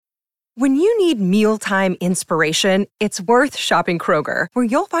When you need mealtime inspiration, it's worth shopping Kroger, where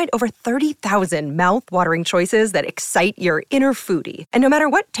you'll find over 30,000 mouth-watering choices that excite your inner foodie. And no matter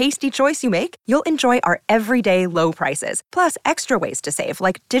what tasty choice you make, you'll enjoy our everyday low prices, plus extra ways to save,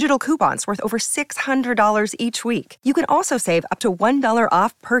 like digital coupons worth over $600 each week. You can also save up to $1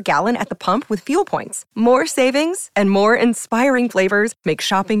 off per gallon at the pump with fuel points. More savings and more inspiring flavors make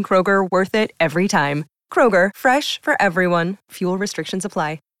shopping Kroger worth it every time. Kroger, fresh for everyone. Fuel restrictions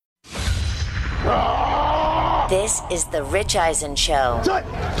apply. This is the Rich Eisen Show.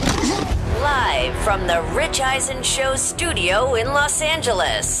 Live from the Rich Eisen Show studio in Los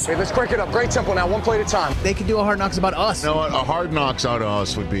Angeles. Hey, let's crank it up. Great tempo now, one play at a time. They could do a Hard Knocks about us. You know what? A Hard Knocks out of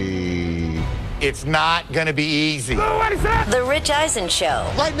us would be... It's not going to be easy. Oh, what is that? The Rich Eisen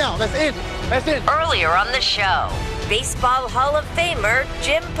Show. Right now, that's it. That's it. Earlier on the show, Baseball Hall of Famer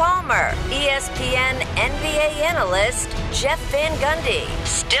Jim Palmer, ESPN NBA analyst Jeff Van Gundy.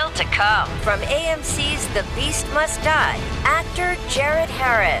 Still to come, from AMC's The Beast Must Die, actor Jared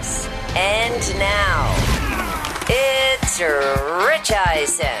Harris. And now, it's Rich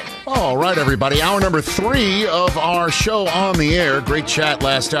Eisen. All right, everybody. Hour number 3 of our show on the air. Great chat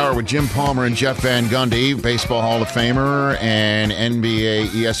last hour with Jim Palmer and Jeff Van Gundy, Baseball Hall of Famer and NBA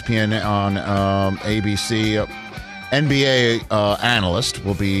ESPN on ABC. NBA analyst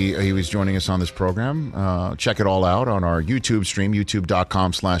he was joining us on this program. Check it all out on our YouTube stream,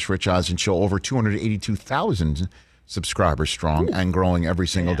 youtube.com/Rich Eisen Show. Over 282,000 subscribers strong and growing every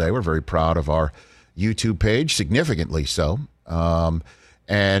single day. We're very proud of our YouTube page, significantly so.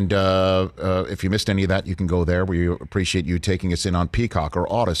 And if you missed any of that, you can go there. We appreciate you taking us in on Peacock or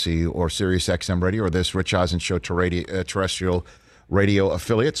Odyssey or Sirius XM Radio or this Rich Eisen Show terrestrial radio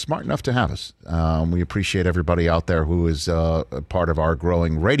affiliate. Smart enough to have us. We appreciate everybody out there who is a part of our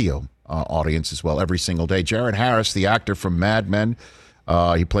growing radio audience as well every single day. Jared Harris, the actor from Mad Men.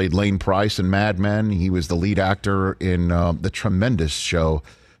 He played Lane Price in Mad Men. He was the lead actor in the tremendous show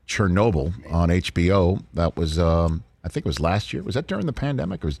Chernobyl on HBO. That was, I think it was last year. Was that during the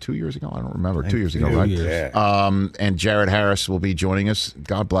pandemic? It was 2 years ago? I don't remember. 2 years ago, right? Yeah. And Jared Harris will be joining us.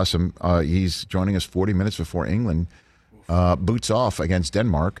 God bless him. He's joining us 40 minutes before England boots off against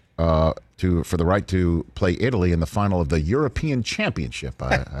Denmark for the right to play Italy in the final of the European Championship.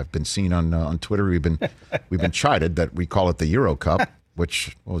 I've been seen on Twitter. We've been chided that we call it the Euro Cup,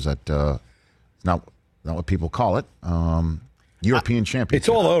 which, what was that? It's not what people call it. European Championship. It's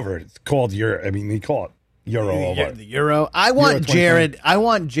all over. It's called Euro. I mean, they call it Euro all over. The Euro. I want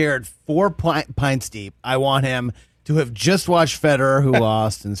Jared 4 pints deep. I want him to have just watched Federer, who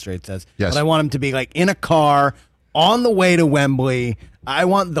lost in straight sets. Yes. But I want him to be like in a car on the way to Wembley. I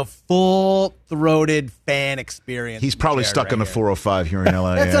want the full-throated fan experience. He's probably stuck in the 405 here in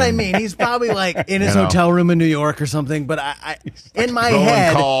LA. That's what I mean. He's probably like in his hotel room in New York or something. But I in my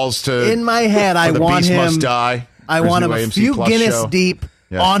head, calls to in my head, I the want Beast him. Must Die. I want him a AMC few Plus Guinness show. deep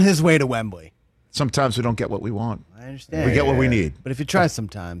on his way to Wembley. Sometimes we don't get what we want. I understand. We get what we need. But if you try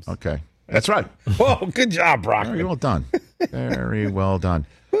sometimes. Okay. That's right. Whoa, good job, Brock. Very well done. Very well done.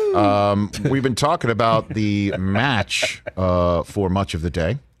 We've been talking about the match for much of the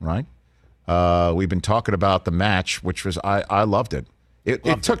day, right? We've been talking about the match, which was I loved it. It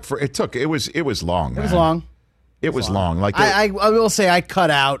was long. It was long. It was long. Like I will say I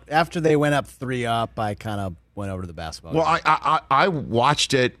cut out after they went up 3-up. I kind of went over to the basketball. Well, I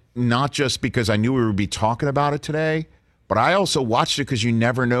watched it not just because I knew we would be talking about it today, but I also watched it because you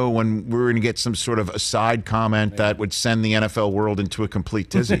never know when we're going to get some sort of aside comment that would send the NFL world into a complete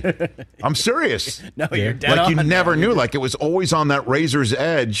tizzy. I'm serious. No, you're dead Like you on. never knew. Like it was always on that razor's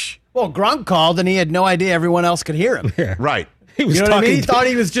edge. Well, Gronk called and he had no idea everyone else could hear him. Yeah. Right. He was You know what I talking mean? He thought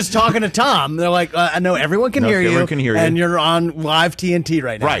he was just talking to Tom. They're like, no, everyone can hear you. Everyone can hear you. And you're on live TNT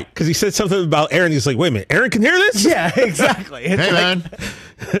right now. Right. because he said something about Aaron. He's like, wait a minute, Aaron can hear this? Yeah, exactly. It's Hey, like- man.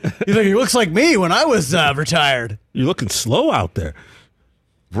 He's like, he looks like me when I was retired. You're looking slow out there.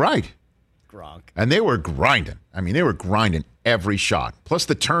 Right. Gronk. And they were grinding. I mean, they were grinding every shot. Plus,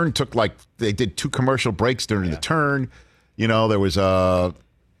 the turn took they did 2 commercial breaks during the turn. You know, there was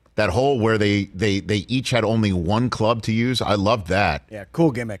that hole where they each had only 1 club to use. I loved that. Yeah,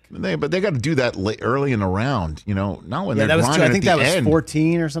 cool gimmick. But they got to do that early in the round. You know, not when Yeah, they're that was grinding I think at that the was end.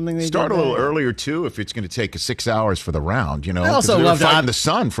 14 or something. They Start did a little there. earlier too if it's going to take 6 hours for the round. You know, I also 'cause they were loved fighting the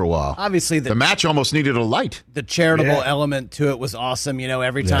sun for a while. Obviously, the match almost needed a light. the charitable element to it was awesome. You know,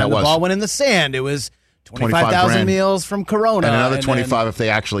 every that time the was. ball went in the sand, it was 25 25,000 grand. meals from Corona. And another then- 25 if they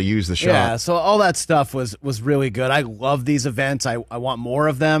actually use the shot. Yeah, so all that stuff was really good. I love these events. I want more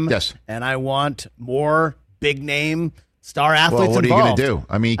of them. Yes. And I want more big name star athletes Well, what involved. are you going to do?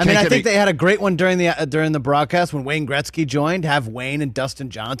 I mean, I think they had a great one during the broadcast when Wayne Gretzky joined. Have Wayne and Dustin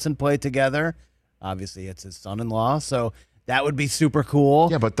Johnson play together. Obviously, it's his son-in-law, so that would be super cool.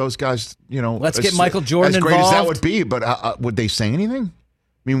 Yeah, but those guys, let's get Michael Jordan involved. As great as that would be, but would they say anything? I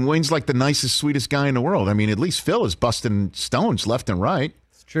mean, Wayne's like the nicest, sweetest guy in the world. I mean, at least Phil is busting stones left and right.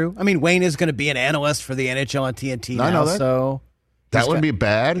 It's true. I mean, Wayne is going to be an analyst for the NHL on TNT now, I know that. So that wouldn't be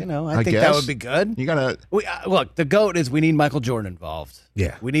bad. I think that would be good. You gotta look. The GOAT is we need Michael Jordan involved.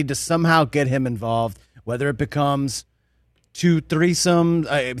 Yeah, we need to somehow get him involved, whether it becomes 2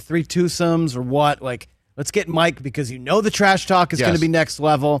 threesomes, 3 twosomes, or what. Like, let's get Mike because the trash talk is going to be next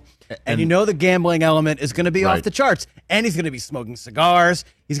level, and the gambling element is going to be off the charts, and he's going to be smoking cigars.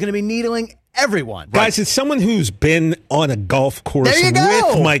 He's going to be needling everyone. Guys, as someone who's been on a golf course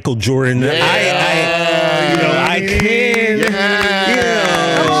with Michael Jordan, I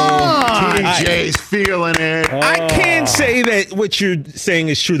TJ's feeling it. I can say that what you're saying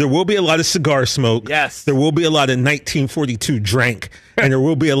is true. There will be a lot of cigar smoke. Yes. There will be a lot of 1942 drank, and there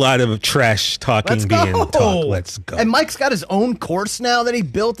will be a lot of trash talking being talked. Let's go. And Mike's got his own course now that he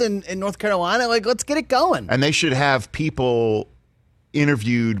built in North Carolina. Like, let's get it going. And they should have people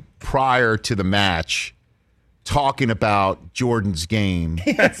interviewed prior to the match talking about Jordan's game,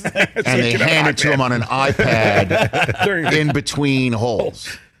 and they hand it to him on an iPad in between holes.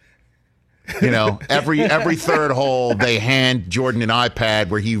 Every third hole they hand Jordan an iPad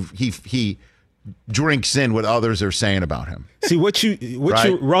where he drinks in what others are saying about him. See what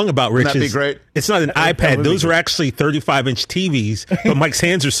you're wrong about, Rich. Wouldn't that be great? It's not an iPad. Those are actually 35-inch TVs, but Mike's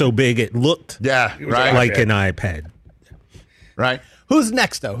hands are so big it looked like an iPad. Right. Who's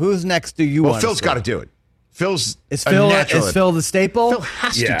next though? Who's next? Do you? Well, want Phil's got to do it. Phil's is Phil the staple? Phil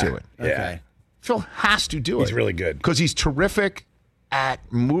has to do it. Yeah. Okay. Phil has to do it. He's really good because he's terrific at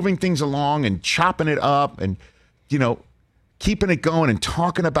moving things along and chopping it up and keeping it going and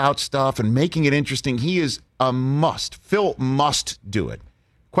talking about stuff and making it interesting. He is a must. Phil must do it.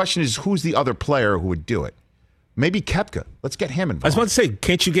 Question is, who's the other player who would do it? Maybe Koepka. Let's get him involved. I was about to say,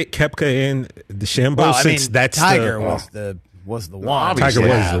 can't you get Koepka in the Shambo since that's Tiger was the one. Tiger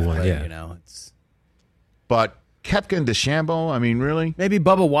was the one. Yeah. But Koepka and DeChambeau, I mean, really? Maybe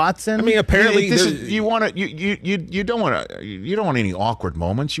Bubba Watson. I mean, apparently you want to. You don't want any awkward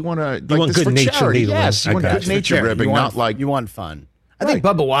moments. You want to. You want good nature. Yes, you want good nature ribbing, not like you want fun. I think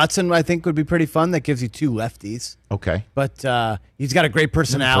Bubba Watson, would be pretty fun. That gives you 2 lefties. Okay. But he's got a great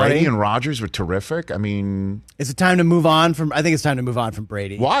personality. Brady and Rodgers were terrific. I mean, is it time to move on from? I think it's time to move on from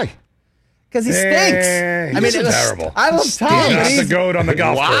Brady. Why? Because he stinks. He's terrible. I love Tom. He's not the GOAT on the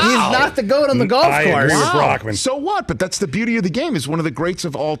golf course. He's not the GOAT on the golf course. Agree with Brockman. So what? But that's the beauty of the game. Is one of the greats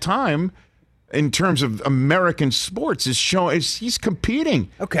of all time in terms of American sports. He's competing.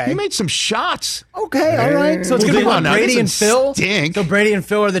 Okay. He made some shots. Okay, all right. So it's going to be Brady and Phil. Stink. So Brady and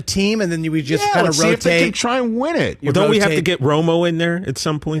Phil are the team, and then we just kind of rotate. See if they can rotate. try and win it. Well, don't we have to get Romo in there at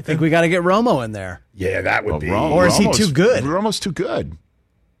some point? I think we got to get Romo in there. Yeah, that would be. Or is he too good? Romo's too good.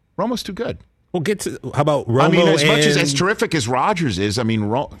 Romo's too good. We'll get to how about Romo? I mean, as much as terrific as Rodgers is, I mean,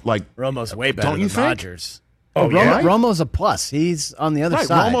 Romo's way better don't you than think? Rodgers. Oh, yeah? Romo's a plus. He's on the other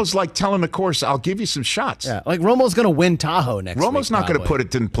side. Romo's like telling the course, I'll give you some shots. Yeah, like Romo's going to win Tahoe next week. Romo's not going to put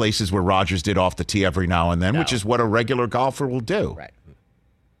it in places where Rodgers did off the tee every now and then, which is what a regular golfer will do. Right.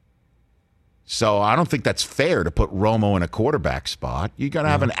 So I don't think that's fair to put Romo in a quarterback spot. You got to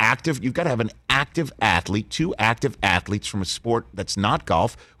have an active. You've got to have an active athlete, 2 active athletes from a sport that's not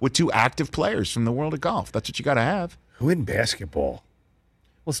golf, with 2 active players from the world of golf. That's what you got to have. Who in basketball?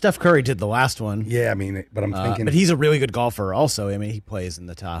 Well, Steph Curry did the last one. Yeah, I mean, but I'm thinking. But he's a really good golfer also. I mean, he plays in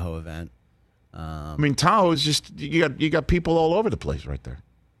the Tahoe event. I mean, Tahoe is just you got people all over the place right there.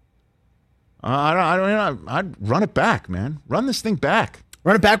 I'd run it back, man. Run this thing back.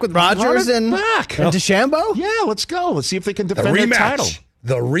 Run it back with Rodgers and DeChambeau? Yeah, let's go. Let's see if they can defend their title.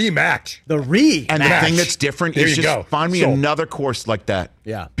 The rematch. And the thing that's different is just find me another course like that.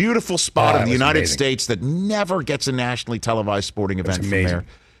 Yeah. Beautiful spot in the United States that never gets a nationally televised sporting event from there.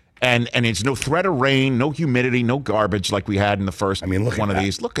 And it's no threat of rain, no humidity, no garbage like we had in the first one of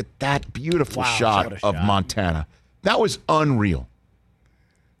these. Look at that beautiful shot of Montana. That was unreal.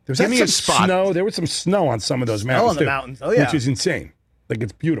 Give me a spot. There was some snow on some of those mountains, on the mountains. Oh, yeah. Which is insane. Like,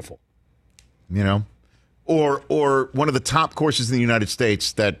 it's beautiful. You know? Or one of the top courses in the United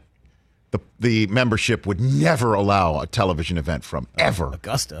States that the membership would never allow a television event from, ever.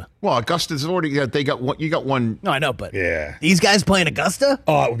 Augusta. Well, Augusta's already you got one. No, I know, but yeah. These guys playing Augusta?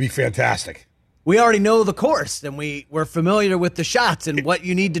 Oh, it would be fantastic. We already know the course, and we're familiar with the shots and what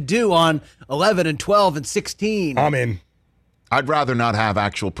you need to do on 11 and 12 and 16. I'm in. I'd rather not have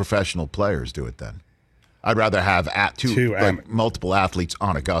actual professional players do it then. I'd rather have multiple athletes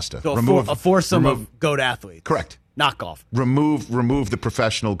on Augusta. So a foursome of GOAT athletes. Correct. Not golf. Remove the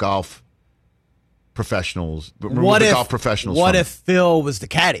professional golf professionals. Golf professionals. What if Phil was the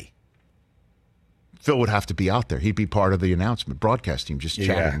caddy? Phil would have to be out there. He'd be part of the announcement broadcast team, just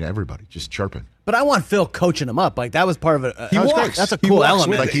chatting to everybody, just chirping. But I want Phil coaching them up. Like that was part of it. That's a cool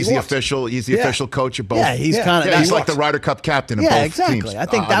element. Like he's the official. He's the official coach of both. Yeah, he's kind of. He's like the Ryder Cup captain of both exactly. teams. I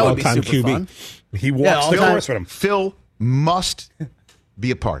think that would be super QB. Fun. He walks the course with him. Phil must be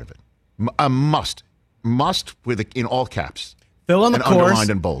a part of it. A must with in all caps. Phil on the course, underlined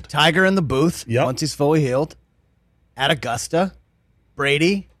in bold. Tiger in the booth once he's fully healed. At Augusta,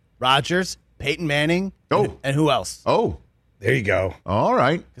 Brady, Rodgers, Peyton Manning, and who else? Oh, there you go. All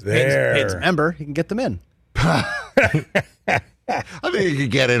right, Peyton's a member. He can get them in. I think you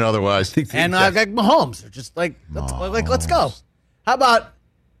could get in otherwise. And like Mahomes, they're just let's go. How about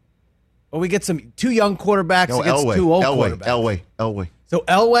we get two young quarterbacks against two old quarterbacks? Elway. So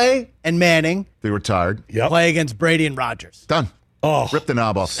Elway and Manning, they retired. Play against Brady and Rodgers. Done. Oh, rip the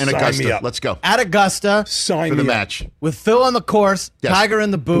knob off. And Augusta, let's go. At Augusta, for the match with Phil on the course, Tiger in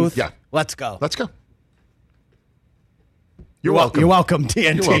the booth. Yeah, let's go. Let's go. You're welcome. You're welcome,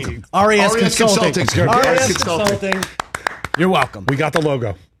 TNT. You're welcome. RES Consulting. RES Consulting. You're welcome. We got the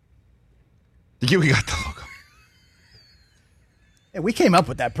logo. We got the logo. Yeah, we came up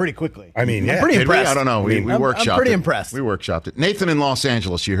with that pretty quickly. I mean, I'm pretty impressed. I don't know. We workshopped it. I'm pretty impressed. We workshopped it. Nathan in Los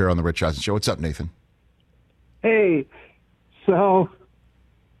Angeles, you're here on the Rich Eisen Show. What's up, Nathan? Hey, so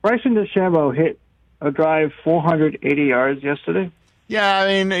Bryson DeChambeau hit a drive 480 yards yesterday. Yeah,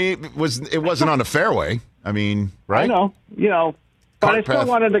 I mean, it wasn't on the fairway. I mean, right? I know, but I still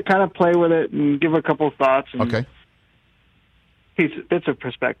wanted to kind of play with it and give a couple of thoughts. Okay. It's a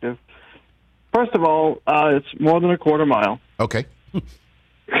perspective. First of all, it's more than a quarter mile. Okay.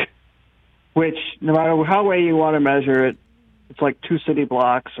 Which, no matter how way you want to measure it, it's like 2 city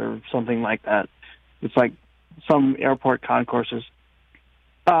blocks or something like that. It's like some airport concourses.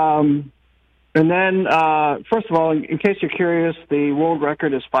 And then, first of all, in case you're curious, the world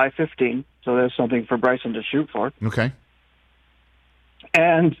record is 5:15, so there's something for Bryson to shoot for. Okay.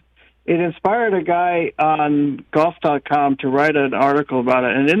 And it inspired a guy on golf.com to write an article about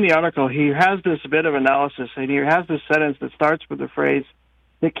it. And in the article, he has this bit of analysis, and he has this sentence that starts with the phrase,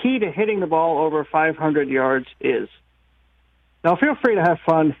 "The key to hitting the ball over 500 yards is." Now, feel free to have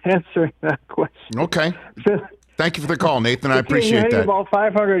fun answering that question. Okay. Thank you for the call, Nathan. I appreciate hitting that. The ball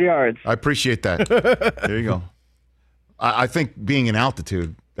 500 yards. I appreciate that. There you go. I think being in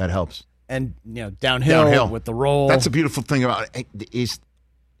altitude, that helps. And downhill with the roll. That's a beautiful thing about it.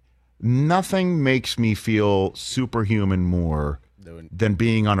 Nothing makes me feel superhuman more than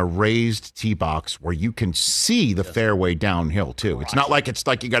being on a raised tee box where you can see the fairway downhill too. It's not like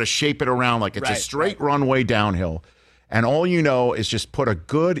you got to shape it around like it's a straight runway downhill. And all you know is just put a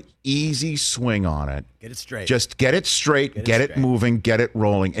good, easy swing on it. Get it straight. Just get it straight, get it moving, get it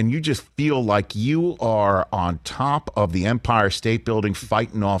rolling. And you just feel like you are on top of the Empire State Building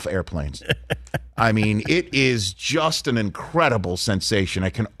fighting off airplanes. I mean, it is just an incredible sensation.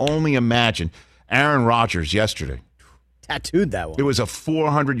 I can only imagine. Aaron Rodgers yesterday. Tattooed that one. It was a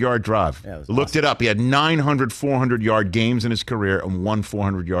 400-yard drive. Yeah, Looked it up. He had 900 400-yard games in his career and one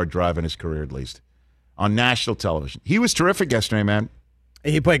 400-yard drive in his career at least. On national television. He was terrific yesterday, man.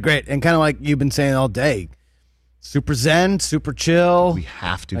 He played great. And kind of like you've been saying all day, super zen, super chill. We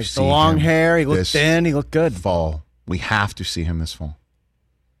have to see the long hair. He looked thin. He looked good. Fall. We have to see him this fall.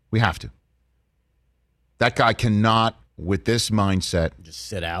 We have to. That guy cannot, with this mindset, just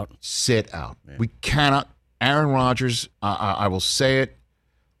sit out. Yeah. We cannot. Aaron Rodgers, I will say it.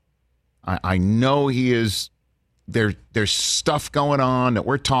 I know he is. There's stuff going on that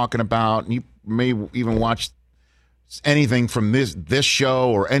we're talking about, and you may even watch anything from this show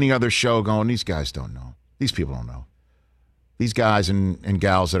or any other show going, these guys don't know. These people don't know. These guys and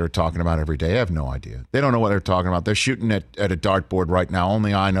gals that are talking about every day have no idea. They don't know what they're talking about. They're shooting at a dartboard right now.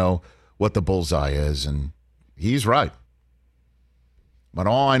 Only I know what the bullseye is, and he's right. But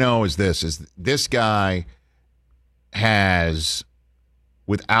all I know is this guy has,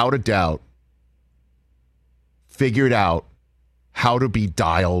 without a doubt, figured out how to be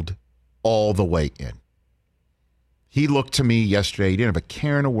dialed all the way in. He looked to me yesterday. He didn't have a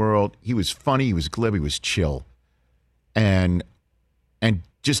care in the world. He was funny. He was glib. He was chill. And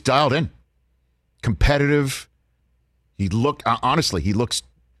just dialed in. Competitive. He looks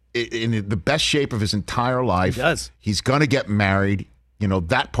in the best shape of his entire life. He does. He's going to get married.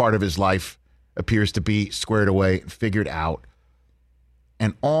 That part of his life appears to be squared away and figured out.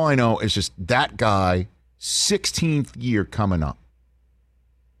 And all I know is just that guy, 16th year coming up.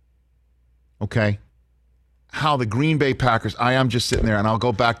 Okay? how the Green Bay Packers, I am just sitting there, and I'll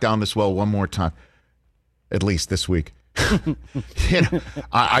go back down this well one more time, at least this week.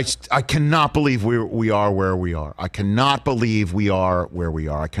 I cannot believe we are where we are. I cannot believe we are where we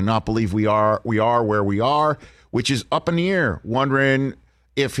are. I cannot believe we are where we are, which is up in the air, wondering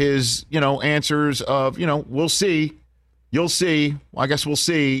if his, answers of, we'll see, you'll see, I guess we'll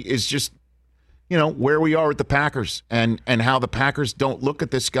see, is just, where we are with the Packers and how the Packers don't look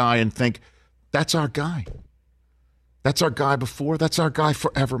at this guy and think, that's our guy. That's our guy before. That's our guy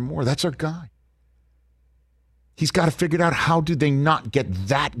forevermore. That's our guy. He's got to figure out how do they not get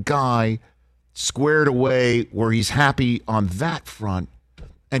that guy squared away where he's happy on that front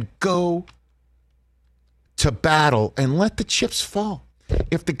and go to battle and let the chips fall.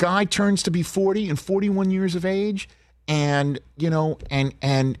 If the guy turns to be 40 and 41 years of age and,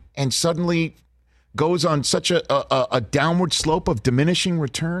 and suddenly goes on such a downward slope of diminishing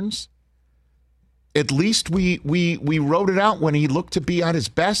returns, at least we wrote it out when he looked to be at his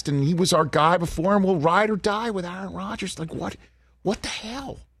best and he was our guy before, and we'll ride or die with Aaron Rodgers. Like, what the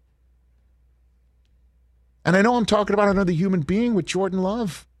hell? And I know I'm talking about another human being with Jordan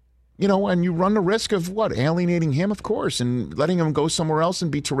Love, and you run the risk of alienating him, of course, and letting him go somewhere else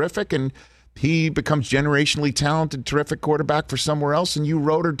and be terrific, and he becomes generationally talented, terrific quarterback for somewhere else, and you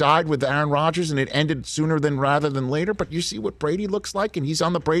rode or died with Aaron Rodgers, and it ended sooner rather than later. But you see what Brady looks like, and he's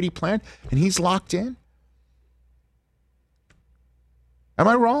on the Brady plan, and he's locked in. Am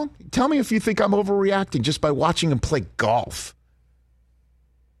I wrong? Tell me if you think I'm overreacting just by watching him play golf.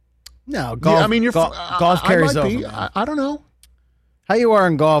 No, golf. Yeah, golf carries over. I don't know. How you are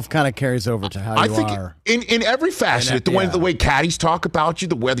in golf kind of carries over to how you are. In every facet, the way caddies talk about you,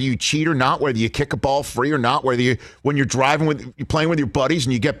 whether you cheat or not, whether you kick a ball free or not, when you're playing with your buddies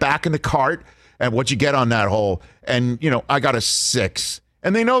and you get back in the cart and what you get on that hole. And, I got a 6.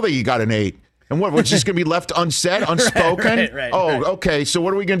 And they know that you got an 8. And what's just going to be left unsaid, unspoken? Right. Oh, okay, so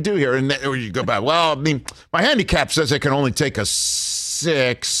what are we going to do here? And then you go back, well, my handicap says I can only take a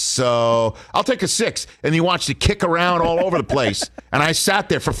 6, so I'll take a 6. And you watched it kick around all over the place. And I sat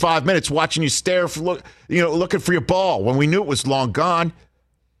there for 5 minutes watching you stare, looking for your ball when we knew it was long gone.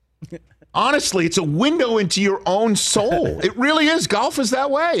 Honestly, it's a window into your own soul. It really is. Golf is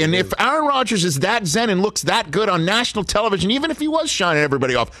that way. And if Aaron Rodgers is that zen and looks that good on national television, even if he was shining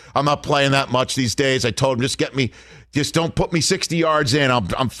everybody off, I'm not playing that much these days. I told him, just don't put me 60 yards in.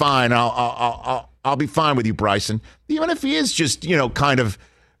 I'm fine. I'll be fine with you, Bryson. Even if he is just, kind of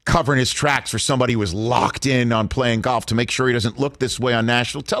covering his tracks for somebody who was locked in on playing golf to make sure he doesn't look this way on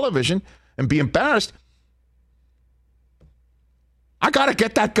national television and be embarrassed. I got to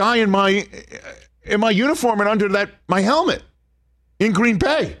get that guy in my uniform and under my helmet in Green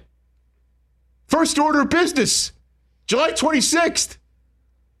Bay. First order of business, July 26th.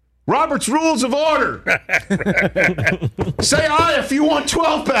 Robert's Rules of Order. Say aye if you want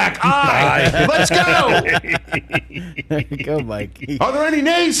 12-pack. Aye. Let's go. There you go, Mike. Are there any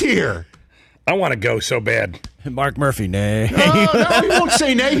nays here? I want to go so bad. Mark Murphy, nay. No, he won't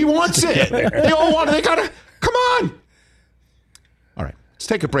say nay. He wants it. They all want it. They got to. Come on. All right. Let's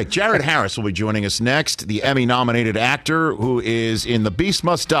take a break. Jared Harris will be joining us next, the Emmy-nominated actor who is in The Beast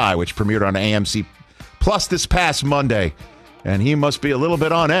Must Die, which premiered on AMC Plus this past Monday. And he must be a little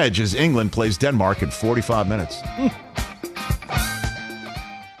bit on edge as England plays Denmark in 45 minutes.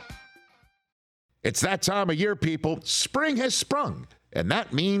 It's that time of year, people. Spring has sprung, and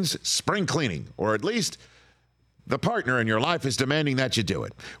that means spring cleaning, or at least the partner in your life is demanding that you do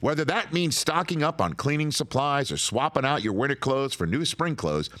it. Whether that means stocking up on cleaning supplies or swapping out your winter clothes for new spring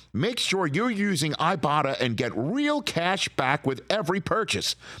clothes, make sure you're using Ibotta and get real cash back with every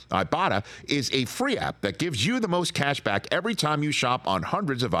purchase. Ibotta is a free app that gives you the most cash back every time you shop on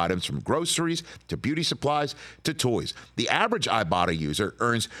hundreds of items, from groceries to beauty supplies to toys. The average Ibotta user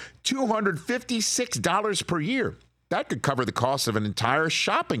earns $256 per year. That could cover the cost of an entire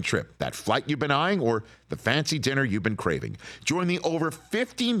shopping trip, that flight you've been eyeing, or the fancy dinner you've been craving. Join the over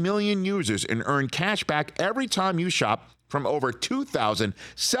 50 million users and earn cash back every time you shop from over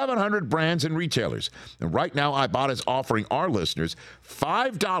 2,700 brands and retailers. And right now, Ibotta is offering our listeners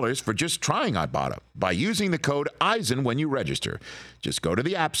 $5 for just trying Ibotta by using the code EISEN when you register. Just go to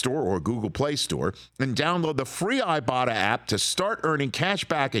the App Store or Google Play Store and download the free Ibotta app to start earning cash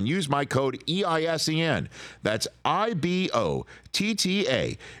back and use my code EISEN. That's IBOTTA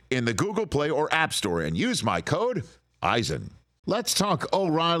in the Google Play or App Store and use my code EISEN. Let's talk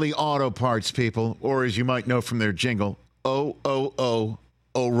O'Reilly Auto Parts, people, or as you might know from their jingle, O'Reilly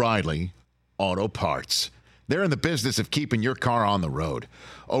Auto Parts. They're in the business of keeping your car on the road.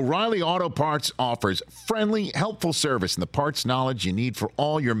 O'Reilly Auto Parts offers friendly, helpful service and the parts knowledge you need for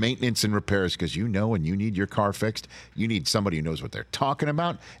all your maintenance and repairs, because you know when you need your car fixed, you need somebody who knows what they're talking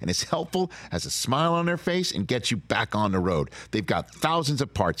about and is helpful, has a smile on their face, and gets you back on the road. They've got thousands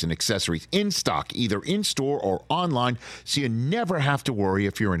of parts and accessories in stock, either in-store or online, so you never have to worry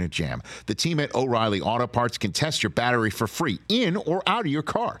if you're in a jam. The team at O'Reilly Auto Parts can test your battery for free in or out of your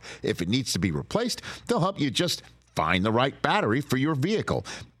car. If it needs to be replaced, they'll help you just find the right battery for your vehicle.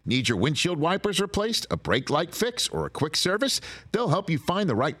 Need your windshield wipers replaced, a brake light fix, or a quick service? They'll help you find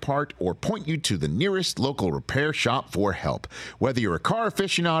the right part or point you to the nearest local repair shop for help. Whether you're a car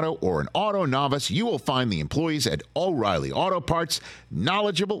aficionado or an auto novice, you will find the employees at O'Reilly Auto Parts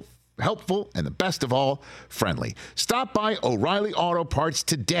knowledgeable, helpful, and the best of all, friendly. Stop by O'Reilly Auto Parts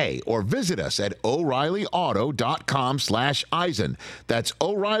today or visit us at O'ReillyAuto.com/Eisen. That's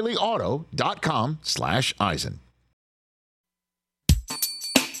O'ReillyAuto.com/Eisen.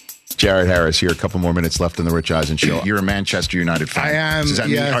 Jared Harris here. A couple more minutes left in the Rich Eisen Show. You're a Manchester United fan. I am. Does that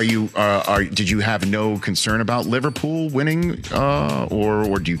mean did you have no concern about Liverpool winning,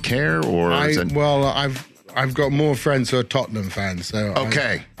 or do you care? Or I've got more friends who are Tottenham fans, so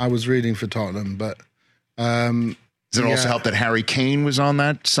okay. I was rooting for Tottenham, but does it also help that Harry Kane was on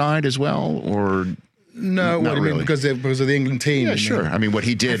that side as well, or? No, what do you mean? Because of the England team? Yeah, sure. I mean, what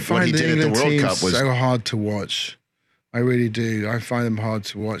he did at the World Cup was so hard to watch. I really do. I find them hard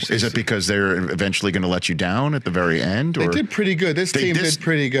to watch. Is it because they're eventually going to let you down at the very end? Or? They did pretty good. This team did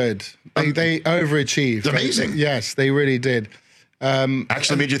pretty good. They overachieved. Amazing. Yes, they really did.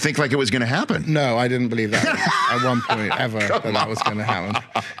 Actually made you think like it was going to happen. No, I didn't believe that at one point ever that was going to happen.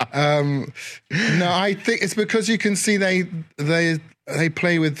 No, I think it's because you can see they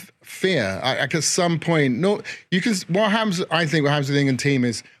play with fear. At some point, what happens with the England team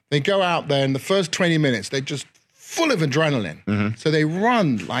is they go out there in the first 20 minutes, they're just full of adrenaline. Mm-hmm. So they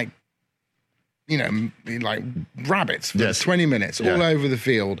run like rabbits for 20 minutes all over the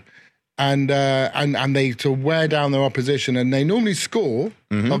field. And they to wear down their opposition, and they normally score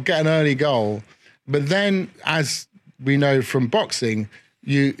or get an early goal. But then, as we know from boxing,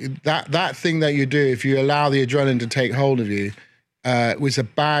 that thing that you do, if you allow the adrenaline to take hold of you, was a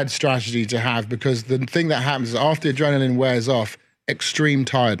bad strategy to have, because the thing that happens is after adrenaline wears off, extreme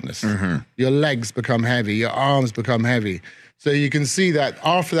tiredness. Mm-hmm. Your legs become heavy, your arms become heavy. So you can see that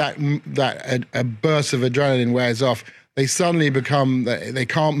after that a burst of adrenaline wears off, they suddenly become, they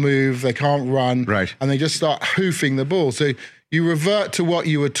can't move, they can't run, right, and they just start hoofing the ball. So you revert to what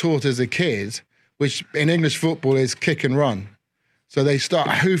you were taught as a kid, which in English football is kick and run. So they start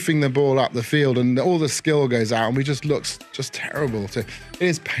hoofing the ball up the field, and all the skill goes out, and we just looks just terrible. So it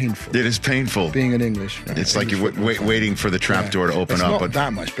is painful. It is painful being an English fan. It's like you're waiting for the trap door to open up. It's not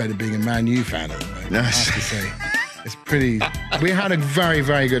that much better being a Man U fan at the moment, I have to say. It's pretty. We had a very,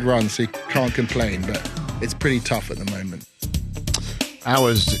 very good run, so you can't complain, but it's pretty tough at the moment. That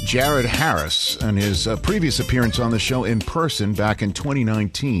was Jared Harris and his previous appearance on the show in person back in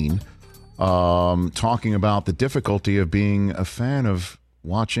 2019. Talking about the difficulty of being a fan of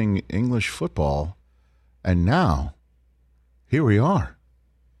watching English football. And now, here we are.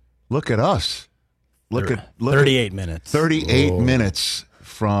 Look at us. Look at 38 minutes. 38 minutes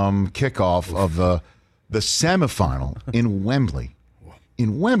from kickoff of the semifinal in Wembley.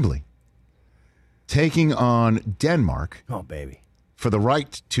 In Wembley. Taking on Denmark. Oh, baby. For the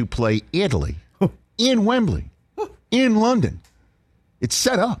right to play Italy in Wembley, in London. It's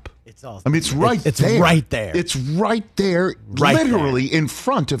set up. It's awesome. I mean, it's right it's there. Right there. It's right there, literally in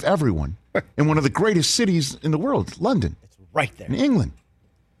front of everyone. In one of the greatest cities in the world, London. It's right there. In England.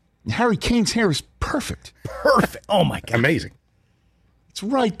 And Harry Kane's hair is perfect. Perfect. Oh, my God. Amazing. It's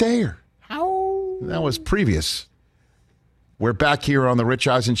right there. How? That was previous. We're back here on the Rich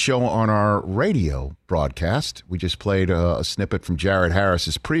Eisen Show on our radio broadcast. We just played a snippet from Jared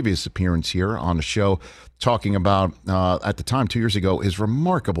Harris's previous appearance here on the show, talking about, at the time, 2 years ago, his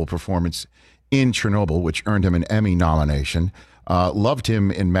remarkable performance in Chernobyl, which earned him an Emmy nomination. Loved him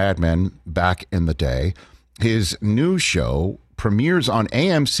in Mad Men back in the day. His new show premieres on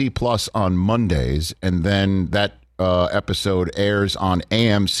AMC Plus on Mondays, and then that episode airs on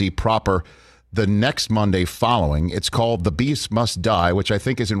AMC proper the next Monday following. It's called The Beast Must Die, which I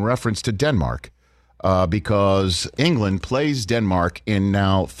think is in reference to Denmark, because England plays Denmark in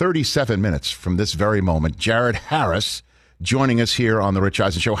now 37 minutes from this very moment. Jared Harris joining us here on the Rich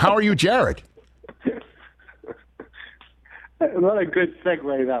Eisen Show. How are you, Jared? What a good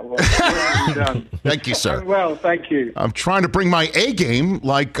segue that was. Well Thank you, sir. Well, thank you. I'm trying to bring my A game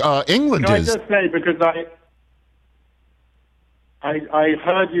like England Can is. I just say, because I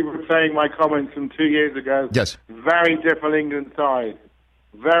heard you were saying my comments from 2 years ago. Yes. Very different England side.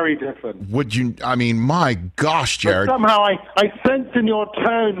 Very different. Would you? I mean, my gosh, Jared. But somehow I sense in your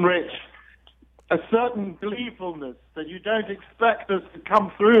tone, Rich, a certain gleefulness that you don't expect us to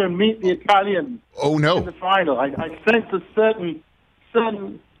come through and meet the Italians. Oh no! In the final, I sense a certain.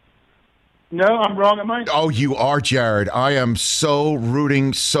 No, I'm wrong, am I? Oh, you are, Jared. I am so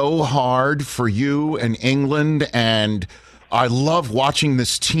rooting so hard for you and England, and I love watching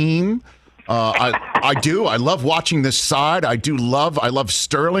this team. I do. I love watching this side. I love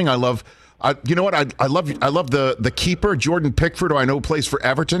Sterling. I love. You know what? I love the keeper, Jordan Pickford, who I know plays for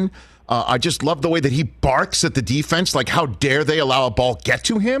Everton. I just love the way that he barks at the defense. Like, how dare they allow a ball get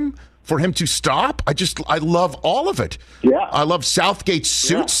to him for him to stop? I love all of it. Yeah. I love Southgate's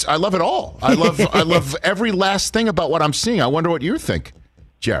suits. Yeah. I love it all. I love every last thing about what I'm seeing. I wonder what you think,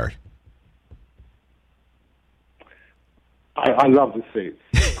 Jared. I love the suits.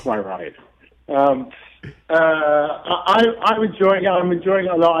 Quite right. I'm enjoying it. I'm enjoying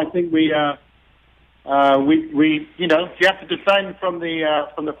it a lot. I think we you have to defend from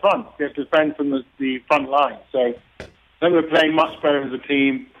the front. You have to defend from the front line. So I think we're playing much better as a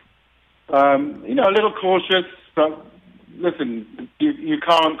team. A little cautious, but listen, you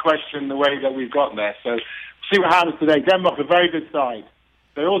can't question the way that we've gotten there. So see what happens today. Denmark, a very good side.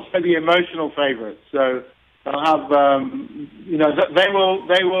 They're also the emotional favourites. So they'll have, they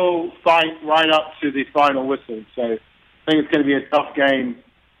will fight right up to the final whistle. So I think it's going to be a tough game,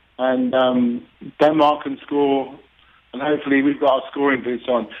 and Denmark can score, and hopefully we've got our scoring boots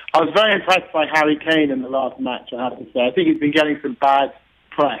on. I was very impressed by Harry Kane in the last match, I have to say. I think he's been getting some bad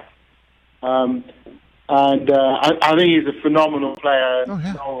press. I think he's a phenomenal player and a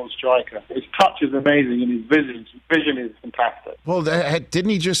phenomenal striker. His touch is amazing, and his vision is fantastic. Well, didn't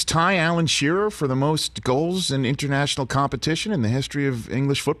he just tie Alan Shearer for the most goals in international competition in the history of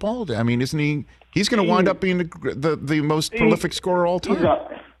English football? I mean, isn't he? He's going to wind up being the most prolific scorer all time,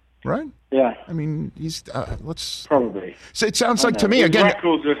 right? Yeah. I mean, he's probably. So it sounds like to me again.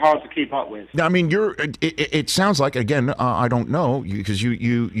 Records are hard to keep up with. I mean, it sounds like again. I don't know because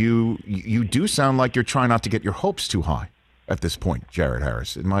you do sound like you're trying not to get your hopes too high at this point, Jared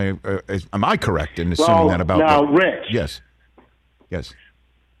Harris. Am I correct in assuming that about? Now, Rich. Yes.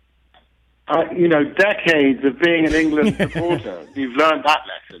 Decades of being an England supporter, you've learned that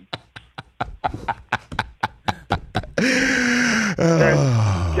lesson.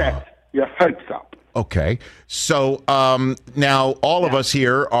 Get your hopes up. Okay. So now all of us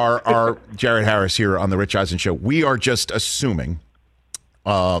here are Jared Harris here on the Rich Eisen Show. We are just assuming,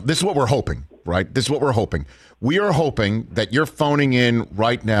 this is what we're hoping, right? This is what we're hoping. We are hoping that you're phoning in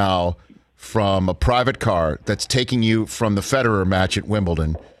right now from a private car that's taking you from the Federer match at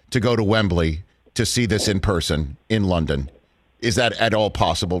Wimbledon to go to Wembley to see this in person in London. Is that at all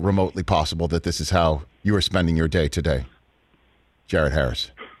possible, remotely possible, that this is how you are spending your day today? Jared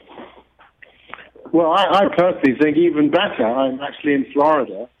Harris. Well, I personally think even better. I'm actually in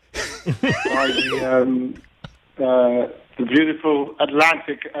Florida by the beautiful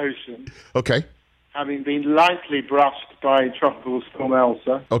Atlantic Ocean. Okay. Having been lightly brushed by Tropical Storm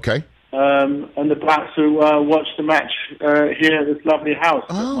Elsa. Okay. And the Blacks who watched the match here at this lovely house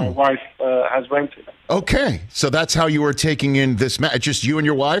that my wife has rented. Okay. So that's how you were taking in this match. Just you and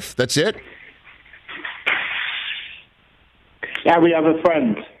your wife? That's it? Yeah, we have a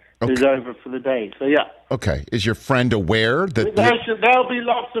friend who's over for the day. So, yeah. Okay. Is your friend aware that... There'll be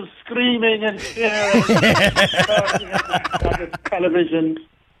lots of screaming and cheering on the television.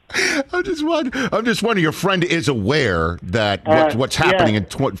 I'm just wondering, your friend is aware that what's happening in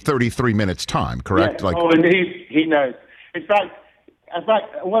 33 minutes' time, correct? Yes. And he knows. In fact,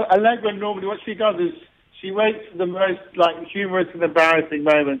 Allegra normally, what she does is she waits for the most humorous and embarrassing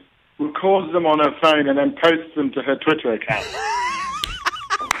moments, records them on her phone, and then posts them to her Twitter account.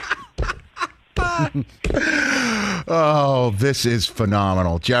 Oh, this is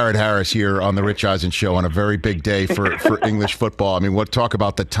phenomenal. Jared Harris here on the Rich Eisen Show on a very big day for English football. I mean, talk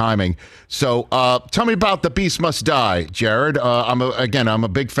about the timing. So tell me about The Beast Must Die, Jared. I'm a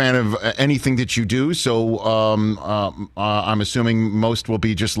big fan of anything that you do, so I'm assuming most will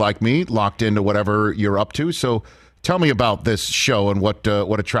be just like me, locked into whatever you're up to. So tell me about this show and what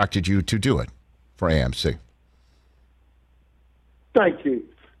attracted you to do it for AMC. Thank you.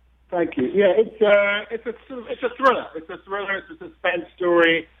 Yeah, it's a thriller. It's a thriller. It's a suspense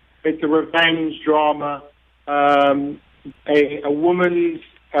story. It's a revenge drama. A woman's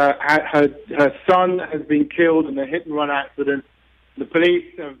her son has been killed in a hit-and-run accident. The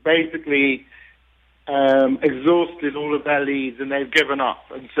police have basically exhausted all of their leads, and they've given up.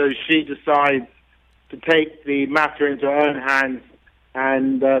 And so she decides to take the matter into her own hands,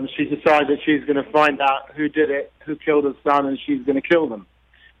 and she decides that she's going to find out who did it, who killed her son, and she's going to kill them.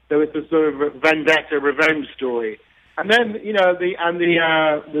 So it's a sort of vendetta, revenge story. And then,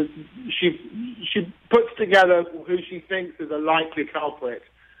 she puts together who she thinks is a likely culprit.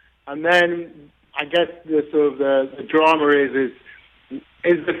 And then I guess the drama is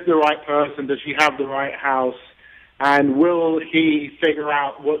this the right person? Does she have the right house? And will he figure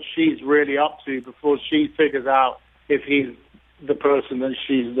out what she's really up to before she figures out if he's the person that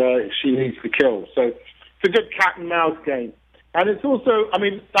she needs to kill? So it's a good cat and mouse game. And it's also,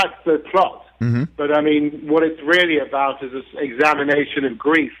 that's the plot. Mm-hmm. But, what it's really about is this examination of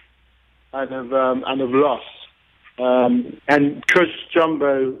grief and of loss. And Kush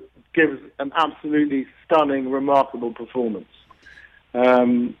Jumbo gives an absolutely stunning, remarkable performance.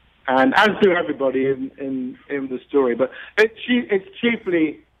 And as do everybody in the story. But it's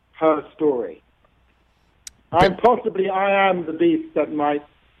chiefly her story. And possibly I am the beast that might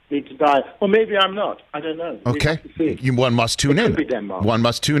need to die. Or maybe I'm not. I don't know. Okay. One must tune in. One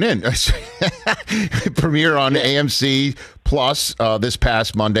must tune in. Premiere on AMC Plus this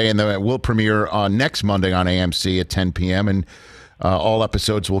past Monday, and then it will premiere on next Monday on AMC at 10 p.m. And all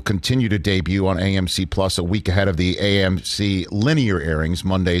episodes will continue to debut on AMC Plus a week ahead of the AMC linear airings,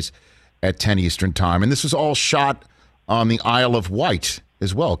 Mondays at 10 Eastern Time. And this was all shot on the Isle of Wight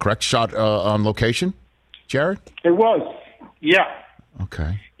as well, correct? Shot on location, Jared? It was, yeah.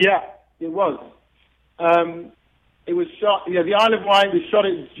 Okay. Yeah, it was. It was shot, the Isle of Wight, we shot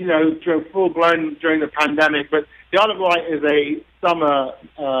it, full-blown during the pandemic, but the Isle of Wight is a summer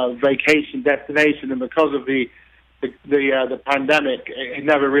vacation destination, and because of the pandemic, it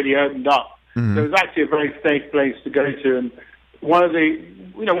never really opened up. Mm-hmm. So it was actually a very safe place to go to, and one of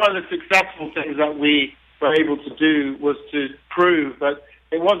the successful things that we were able to do was to prove that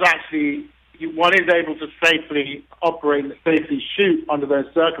it was actually, one is able to safely operate and safely shoot under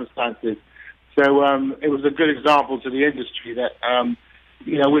those circumstances. So it was a good example to the industry that,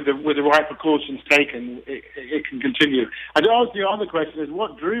 with the right precautions taken, it can continue. And to answer your other question is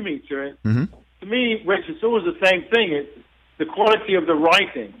what drew me to it. Mm-hmm. To me, Rich, it's always the same thing. It's the quality of the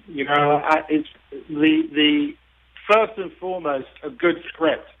writing. It's the first and foremost a good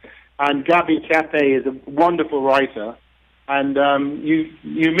script. And Gabi Chape is a wonderful writer. And you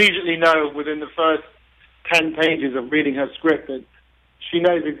immediately know within the first 10 pages of reading her script that she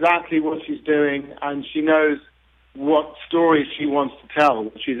knows exactly what she's doing, and she knows what story she wants to tell,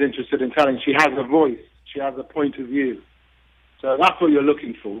 what she's interested in telling. She has a voice. She has a point of view. So that's what you're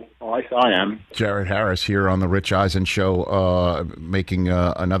looking for. I am. Jared Harris here on the Rich Eisen Show, making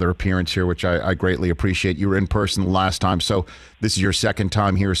another appearance here, which I greatly appreciate. You were in person the last time, so this is your second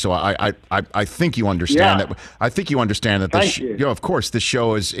time here. So I think you understand that. I think you understand that. Thank you. Of course, this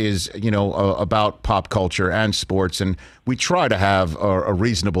show is about pop culture and sports, and we try to have a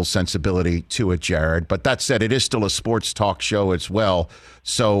reasonable sensibility to it, Jared. But that said, it is still a sports talk show as well.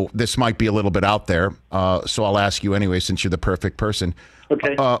 So this might be a little bit out there. So I'll ask you anyway, since you're the perfect person.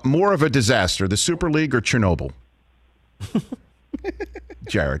 Okay. More of a disaster, the Super League or Chernobyl?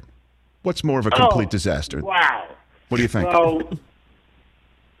 Jared, what's more of a complete disaster? Wow. What do you think? Well,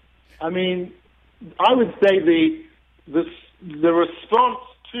 I would say the response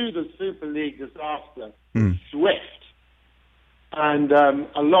to the Super League disaster was swift. And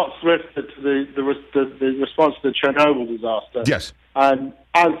a lot swifter to the response to the Chernobyl disaster. Yes. And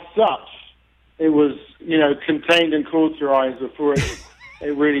as such, it was, contained and cauterized before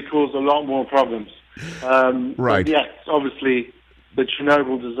it really caused a lot more problems. Right. Yes, obviously, the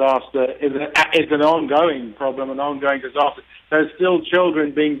Chernobyl disaster is an ongoing problem, an ongoing disaster. There's still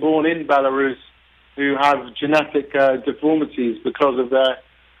children being born in Belarus who have genetic deformities because of the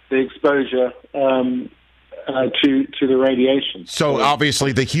exposure to the radiation. So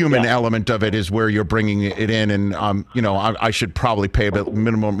obviously the human element of it is where you're bringing it in, and I should probably pay a bit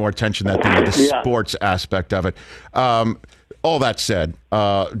minimum more attention to that than the sports aspect of it. All that said,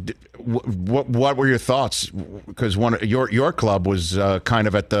 what were your thoughts? Because your club was kind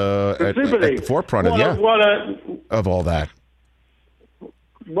of at the forefront of all that.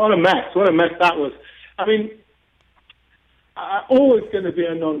 What a mess! What a mess that was. Always going to be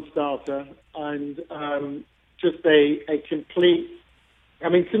a non-starter, and just a complete.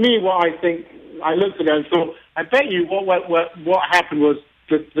 To me, what I think, I looked at it and thought, I bet you what happened was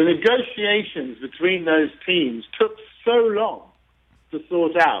the negotiations between those teams took so long to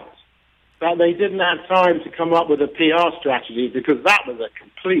sort out that they didn't have time to come up with a PR strategy, because that was a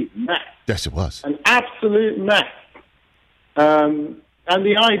complete mess. Yes, it was. An absolute mess. And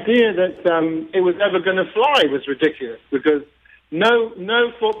the idea that it was ever going to fly was ridiculous, because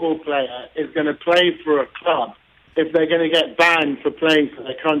no football player is going to play for a club if they're going to get banned for playing for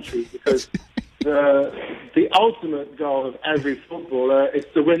their country, because the ultimate goal of every footballer is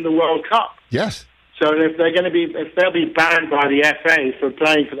to win the World Cup. Yes. So if they'll be banned by the FA for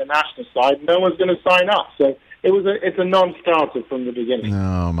playing for the national side, no one's going to sign up. So it's a non-starter from the beginning.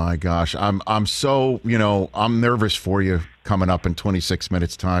 Oh my gosh, I'm so I'm nervous for you coming up in 26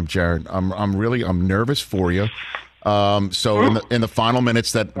 minutes time, Jared. I'm nervous for you. So in the final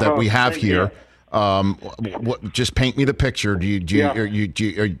minutes that we have here. Just paint me the picture. Are there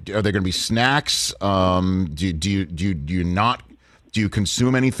going to be snacks? Do you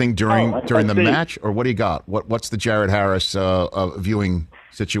consume anything during the match, or what do you got? What's the Jared Harris viewing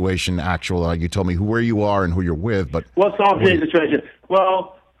situation? You told me where you are and who you're with, but what's our viewing situation?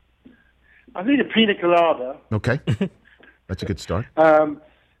 Well, I need a pina colada. Okay, that's a good start. And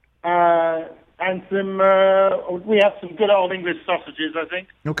some we have some good old English sausages, I think.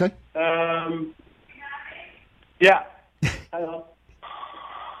 Okay. Yeah.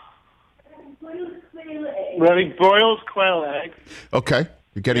 Really boiled quail eggs. Okay.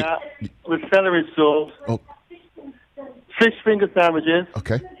 You're getting with celery sauce. Oh. Fish finger sandwiches.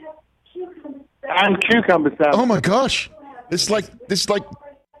 Okay. And cucumber sandwiches. Oh my gosh. This like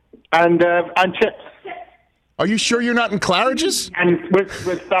and chips. Are you sure you're not in Claridge's? And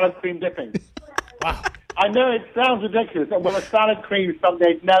with salad cream dipping. Wow. I know it sounds ridiculous. Well, a salad cream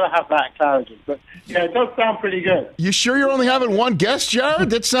someday never have that at Claridge's, but it does sound pretty good. You sure you're only having one guest, Jared?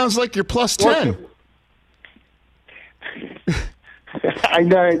 That sounds like you're plus 10. I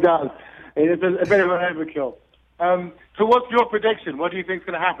know it does. It's a bit of an overkill. So what's your prediction? What do you think is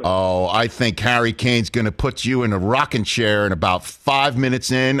going to happen? Oh, I think Harry Kane's going to put you in a rocking chair in about 5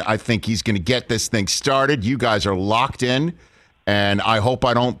 minutes in. I think he's going to get this thing started. You guys are locked in. And I hope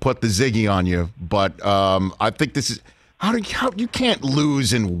I don't put the Ziggy on you, but I think this is how you can't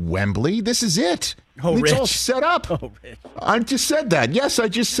lose in Wembley. This is it. It's all set up. Oh, Rich. I just said that. Yes, I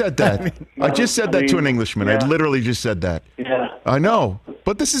just said that. I just said that to an Englishman. Yeah. I literally just said that. Yeah. I know,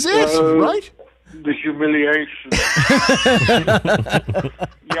 but this is it, right? The humiliation.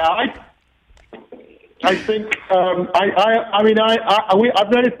 Yeah, I think I've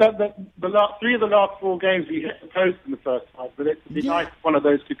noticed that the last 3 of the last 4 games we hit the post in the first half, but it'd be nice if one of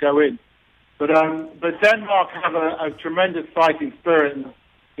those could go in. But Denmark have a tremendous fighting spirit, and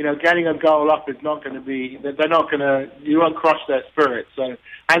getting a goal up is not going to be. They're not going to. You won't crush their spirit. So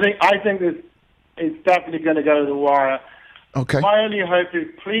I think this is definitely going to go to the wire. Okay. My only hope is,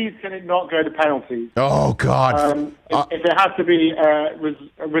 please, can it not go to penalties? Oh, God. If it has to be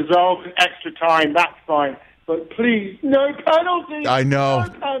resolved in extra time, that's fine. But please, no penalties. I know. No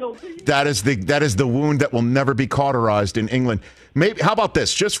penalties. That is the wound that will never be cauterized in England. Maybe. How about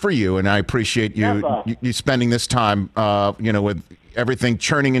this, just for you? And I appreciate you spending this time, with everything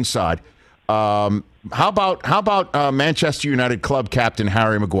churning inside. How about Manchester United club captain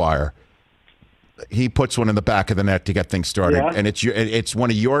Harry Maguire? He puts one in the back of the net to get things started, and it's one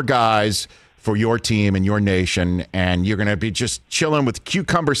of your guys for your team and your nation, and you're going to be just chilling with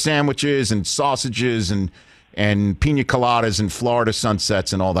cucumber sandwiches and sausages and pina coladas and Florida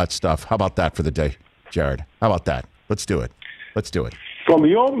sunsets and all that stuff. How about that for the day, Jared? How about that? Let's do it. From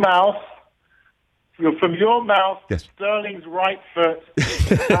your mouth, yes. Sterling's right foot,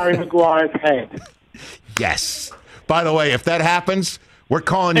 Harry Maguire's head. Yes. By the way, if that happens, we're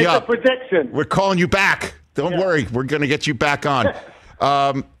calling you up. It's a prediction. We're calling you back. Don't worry. We're going to get you back on.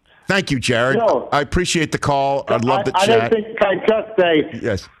 Thank you, Jared. No. I appreciate the call. I'd love the chat. I don't think I just say.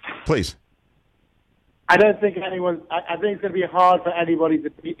 Yes, please. I don't think anyone. I think it's going to be hard for anybody to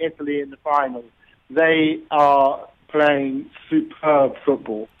beat Italy in the final. They are playing superb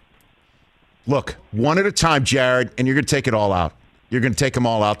football. Look, one at a time, Jared, and you're going to take it all out. You're going to take them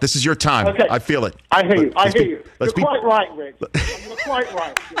all out. This is your time. Okay. I feel it. I hear you. You're quite right, Rich. You're quite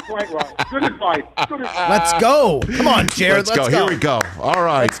right. Good advice. Let's go. Come on, Jared. Let's go. Here we go. All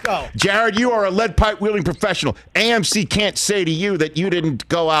right. Let's go. Jared, you are a lead pipe wielding professional. AMC can't say to you that you didn't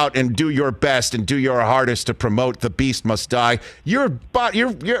go out and do your best and do your hardest to promote The Beast Must Die. Your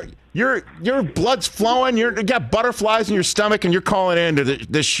blood's flowing. You got butterflies in your stomach, and you're calling into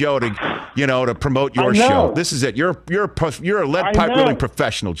this show to promote your show. This is it. You're a lead pipe wielding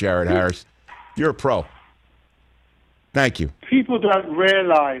professional, Jared Harris. You're a pro. Thank you. People don't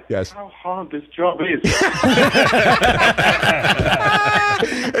realize how hard this job is.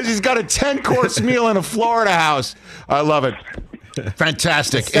 He's got a 10-course meal in a Florida house. I love it.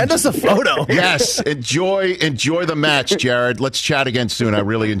 Fantastic. Send us a photo. Yes. Enjoy the match, Jared. Let's chat again soon. I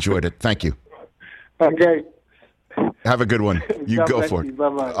really enjoyed it. Thank you. Okay. Have a good one. You go for it.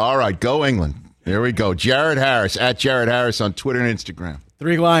 Bye-bye. All right. Go England. There we go. Jared Harris, at Jared Harris on Twitter and Instagram.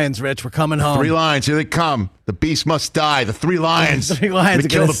 3 lions, Rich. We're coming home. 3 lions. Here they come. The beast must die. The 3 lions. 3 lions. We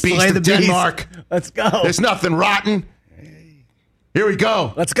kill the beast of Denmark. Let's go. There's nothing rotten. Here we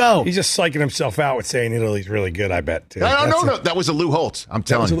go. Let's go. He's just psyching himself out with saying Italy's really good, I bet, too. No. That was a Lou Holtz. I'm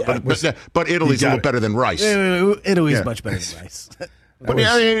telling you. But Italy's a little better than rice. Italy's much better than rice. But,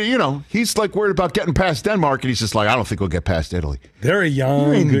 he's like worried about getting past Denmark, and he's just like, I don't think we'll get past Italy. They're a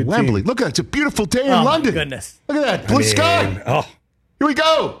young, good Wembley. team. Look at it. It's a beautiful day in London. My goodness. Look at that. Blue sky. Oh. Here we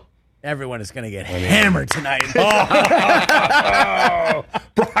go. Everyone is going to get hammered tonight.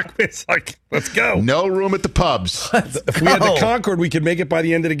 Brockman's like, let's go. No room at the pubs. If we had the Concorde, we could make it by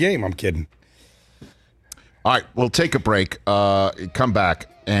the end of the game. I'm kidding. All right, we'll take a break, come back,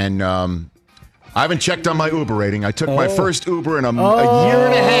 and I haven't checked on my Uber rating. I took my first Uber in a year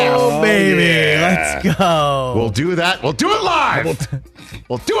and a half. Oh, baby. Yeah. Let's go. We'll do that. We'll do it live.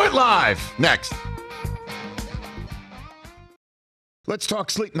 We'll do it live. Next. Let's talk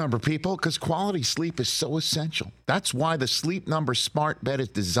Sleep Number, people, because quality sleep is so essential. That's why the Sleep Number smart bed is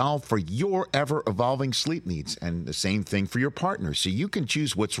designed for your ever-evolving sleep needs, and the same thing for your partner, so you can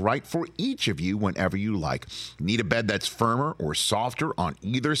choose what's right for each of you whenever you like. Need a bed that's firmer or softer on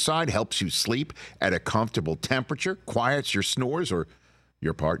either side, helps you sleep at a comfortable temperature, quiets your snores or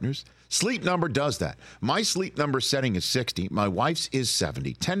your partner's? Sleep Number does that. My Sleep Number setting is 60. My wife's is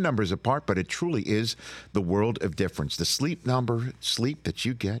 70. 10 numbers apart, but it truly is the world of difference. The Sleep Number sleep that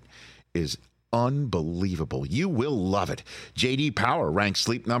you get is unbelievable. You will love it. J.D. Power ranks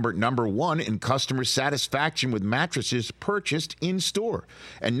Sleep Number number 1 in customer satisfaction with mattresses purchased in store.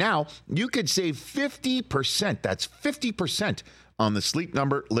 And now you could save 50%. That's 50%. On the Sleep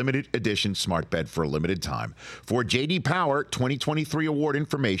Number limited edition smart bed for a limited time. For J.D. Power 2023 award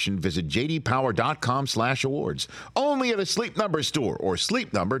information, visit jdpower.com/awards. Only at a Sleep Number store or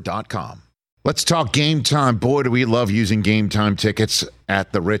sleepnumber.com. Let's talk Game Time. Boy, do we love using Game Time tickets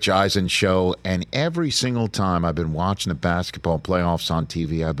at the Rich Eisen Show. And every single time I've been watching the basketball playoffs on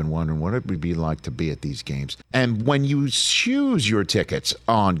TV, I've been wondering what it would be like to be at these games. And when you choose your tickets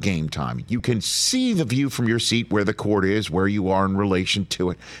on Game Time, you can see the view from your seat where the court is, where you are in relation to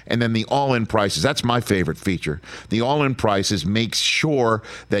it. And then the all-in prices. That's my favorite feature. The all-in prices makes sure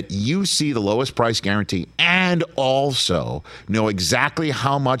that you see the lowest price guarantee and also know exactly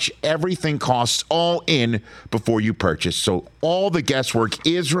how much everything costs all in before you purchase. So all the guesswork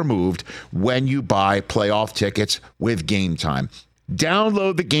is removed when you buy playoff tickets with Game Time.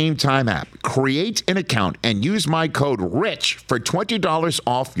 Download the Game Time app, create an account, and use my code RICH for $20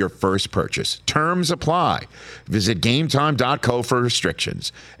 off your first purchase. Terms apply. Visit GameTime.co for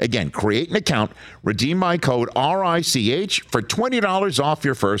restrictions. Again, create an account, redeem my code RICH for $20 off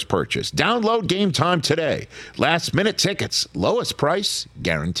your first purchase. Download Game Time today. Last minute tickets, lowest price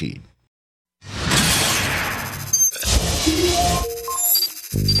guaranteed.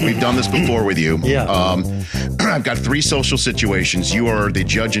 We've done this before with you. Yeah. I've got 3 social situations. You are the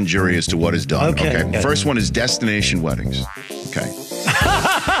judge and jury as to what is done. Okay. First one is destination weddings. Okay.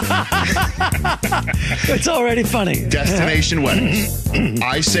 It's already funny. Destination weddings.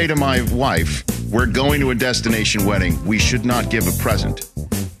 I say to my wife, we're going to a destination wedding. We should not give a present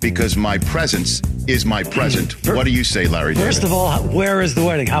because my presence is my present. What do you say, Larry David? First of all, where is the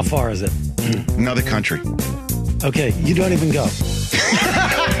wedding? How far is it? Another country. Okay, you don't even go.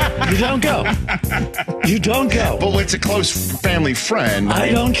 You don't go. You don't go. But it's a close family friend. I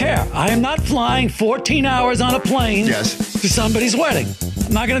don't care. I am not flying 14 hours on a plane to somebody's wedding.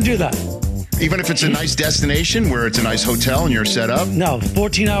 I'm not going to do that. Even if it's a nice destination where it's a nice hotel and you're set up? No,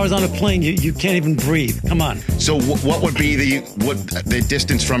 14 hours on a plane, you can't even breathe. Come on. So what would be the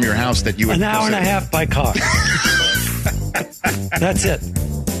distance from your house that you would... An hour and a half by car. That's it.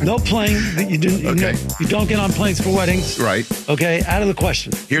 No plane. You don't get on planes for weddings. Right. Okay, out of the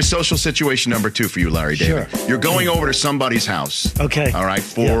question. Here's social situation number 2 for you, Larry David. Sure. You're going over to somebody's house. Okay. All right,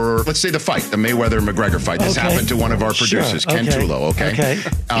 for, let's say, the fight, the Mayweather-McGregor fight. This happened to one of our producers, Ken Tulo, okay?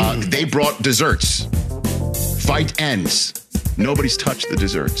 They brought desserts. Fight ends. Nobody's touched the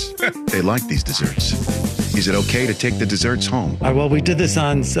desserts. They like these desserts. Is it okay to take the desserts home? Well, we did this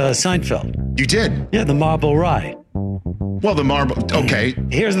on Seinfeld. You did? Yeah, the marble rye. Well, the marble, okay.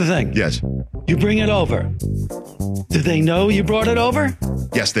 Here's the thing. Yes. You bring it over. Do they know you brought it over?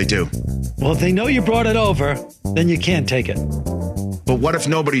 Yes, they do. Well, if they know you brought it over, then you can't take it. But what if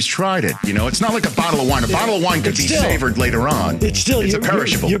nobody's tried it? You know, it's not like a bottle of wine. A bottle of wine could be savored later on. It's a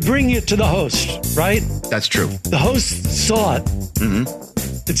perishable. You're bringing it to the host, right? That's true. The host saw it. Mm-hmm.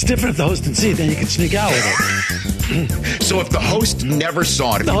 It's different if the host didn't see it, then you can sneak out with it. So if the host never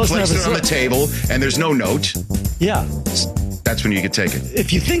saw it, if he placed it on the table and there's no note. Yeah. That's when you could take it.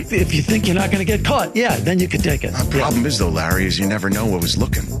 If you think you're not going to get caught, yeah, then you could take it. The problem is, though, Larry, is you never know what was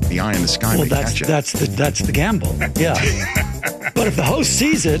looking. The eye in the sky may catch it. That's the gamble. Yeah. But if the host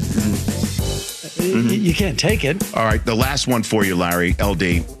sees it, you can't take it. All right, the last one for you, Larry,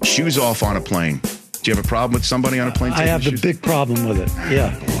 LD. Shoes off on a plane. Do you have a problem with somebody on a plane? I have the big problem with it.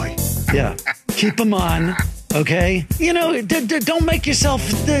 Yeah. Oh, boy. Yeah. Keep them on. Okay, don't make yourself.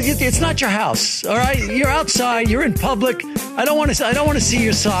 It's not your house. All right, you're outside. You're in public. I don't want to see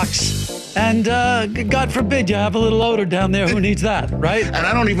your socks. And God forbid you have a little odor down there. Who needs that, right? And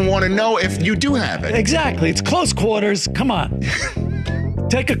I don't even want to know if you do have it. Exactly. It's close quarters. Come on.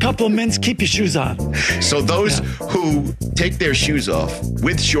 Take a couple of minutes, keep your shoes on. So those who take their shoes off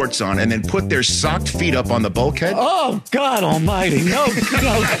with shorts on and then put their socked feet up on the bulkhead? Oh, God almighty. No,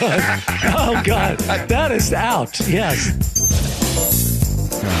 God. Oh, God. That is out. Yes.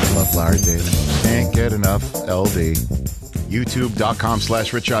 I love Larry David. Can't get enough LD.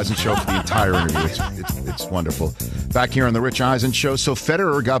 YouTube.com/Rich Eisen Show for the entire interview. It's wonderful. Back here on the Rich Eisen Show. So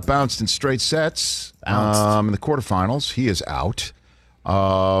Federer got bounced in straight sets in the quarterfinals. He is out.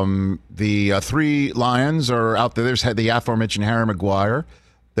 The three Lions are out there. There's the aforementioned Harry Maguire.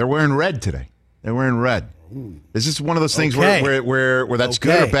 They're wearing red today. They're wearing red. Is this one of those things where that's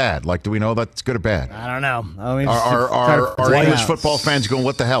good or bad? Like, do we know that's good or bad? I don't know. I mean, are English football fans going,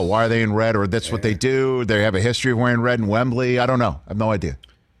 what the hell? Why are they in red? Or that's what they do? They have a history of wearing red in Wembley? I don't know. I have no idea.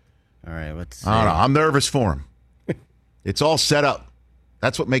 All right, let's see. I don't know. I'm nervous for him. It's all set up.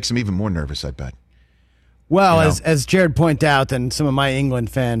 That's what makes him even more nervous, I bet. Well, as Jared pointed out, and some of my England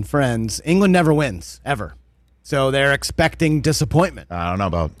fan friends, England never wins ever, so they're expecting disappointment. I don't know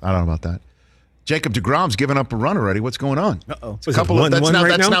about that. Jacob deGrom's given up a run already. What's going on?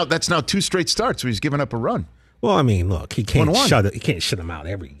 That's now two straight starts. So he's given up a run. Well, I mean, look, he can't shut him out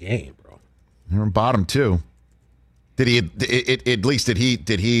every game, bro. You're in bottom two. Did he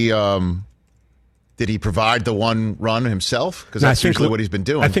provide the one run himself? Because that's usually what he's been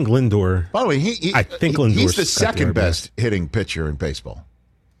doing. I think Lindor. By the way, he's the second best hitting pitcher in baseball.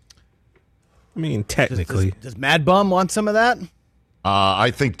 I mean, technically. Does Mad Bum want some of that? I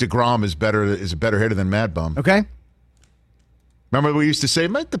think DeGrom is a better hitter than Mad Bum. Okay. Remember we used to say,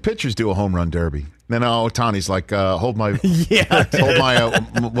 let the pitchers do a home run derby. Then Otani's like, hold my hold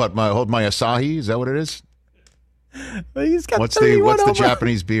my Asahi. Is that what it is? Well, he's got what's the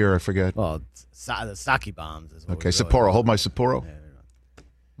Japanese beer? I forget. Well, the sake bombs. Is what okay, Sapporo. Hold my Sapporo. Yeah.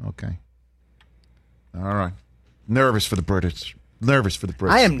 Okay. All right. Nervous for the British. I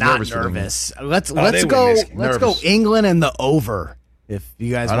am not nervous. Let's go. Let's go England and the over. If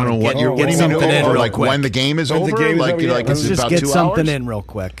you guys want to get something in real quick. When the game is over? Let's just get something in real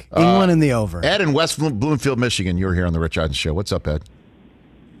quick. England and the over. Ed in West Bloomfield, Michigan. You're here on the Rich Eisen Show. What's up, Ed?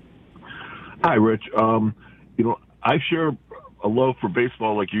 Hi, Rich. I share a love for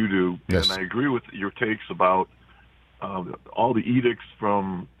baseball like you do, yes. And I agree with your takes about all the edicts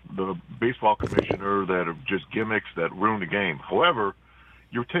from the baseball commissioner that are just gimmicks that ruin the game. However,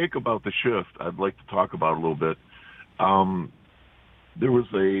 your take about the shift, I'd like to talk about a little bit. There was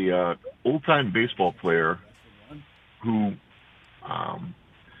a old-time baseball player who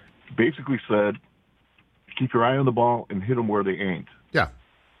basically said, keep your eye on the ball and hit them where they ain't. Yeah.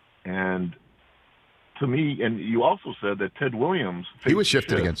 And to me, and you also said that Ted Williams... He was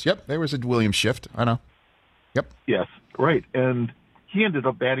shifted against. Yep, there was a Williams shift. I know. Yep. Yes, right. And he ended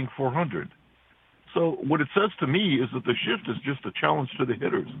up batting 400. So what it says to me is that the shift is just a challenge to the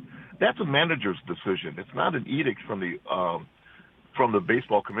hitters. That's a manager's decision. It's not an edict from the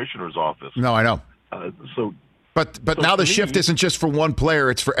baseball commissioner's office. No, I know. But now the shift isn't just for one player;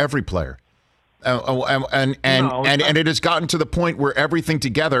 it's for every player. And it has gotten to the point where everything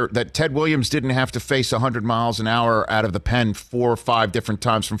together that Ted Williams didn't have to face 100 miles an hour out of the pen 4 or 5 different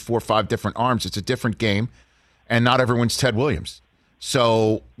times from 4 or 5 different arms. It's a different game, and not everyone's Ted Williams.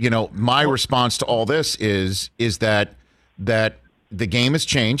 So, my response to all this is that the game has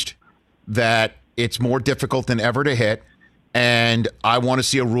changed, that it's more difficult than ever to hit, and I want to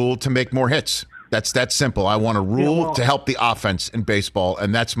see a rule to make more hits. That's that simple. I want a rule to help the offense in baseball,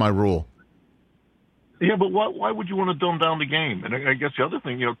 and that's my rule. Yeah, but why would you want to dumb down the game? And I guess the other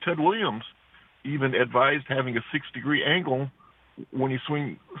thing, Ted Williams even advised having a 6-degree angle when you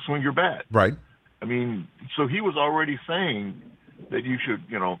swing your bat. Right. I mean, so he was already saying that you should,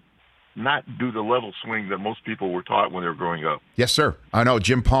 not do the level swing that most people were taught when they were growing up. Yes, sir. I know.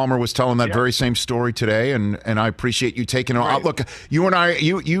 Jim Palmer was telling that very same story today, and I appreciate you taking it on. Look, you and I,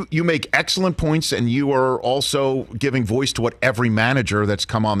 you make excellent points, and you are also giving voice to what every manager that's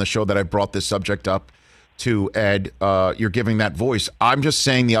come on the show that I brought this subject up to, Ed, you're giving that voice. I'm just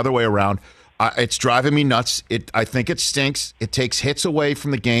saying the other way around. It's driving me nuts. I think it stinks. It takes hits away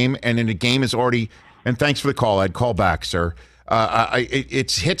from the game, and then the game is already. And thanks for the call, Ed. Call back, sir.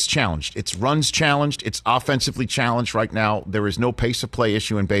 It's hits challenged. It's runs challenged. It's offensively challenged right now. There is no pace of play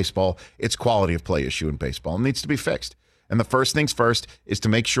issue in baseball. It's quality of play issue in baseball. It needs to be fixed. And the first things first is to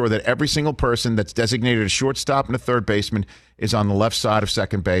make sure that every single person that's designated a shortstop and a third baseman is on the left side of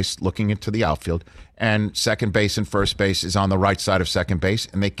second base looking into the outfield. And second base and first base is on the right side of second base.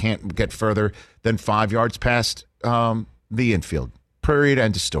 And they can't get further than 5 yards past the infield. Period.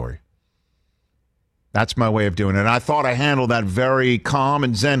 End of story. That's my way of doing it. And I thought I handled that very calm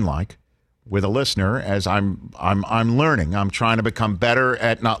and zen-like with a listener as I'm learning. I'm trying to become better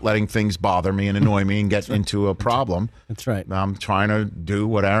at not letting things bother me and annoy me and get into a problem. That's right. I'm trying to do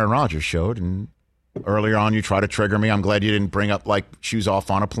what Aaron Rodgers showed. And earlier on, you try to trigger me. I'm glad you didn't bring up like shoes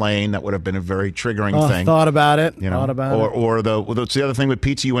off on a plane. That would have been a very triggering thing. Thought about it. Or the other thing with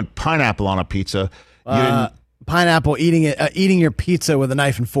pizza. You went pineapple on a pizza. You didn't. Pineapple, eating your pizza with a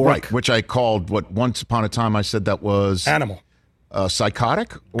knife and fork. Right, which I called, once upon a time I said that was... Animal.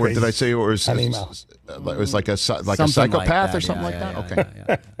 Psychotic? Or Crazy. Did I say it was like a psychopath or something like that? Okay.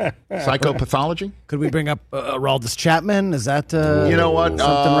 Psychopathology? Could we bring up Aroldis Chapman? Is that you know what?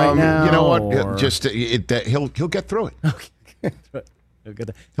 Something right now? You know what? Or... He'll get through it.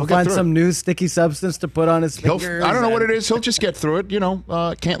 He'll find some new sticky substance to put on his fingers. I don't know what it is. He'll just get through it.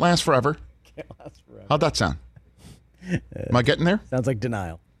 Can't last forever. How'd that sound? Am I getting there? Sounds like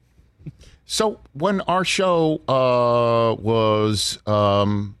denial. So when our show was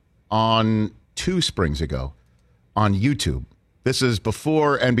on 2 springs ago on YouTube, this is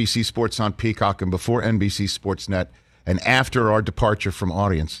before NBC Sports on Peacock and before NBC Sportsnet and after our departure from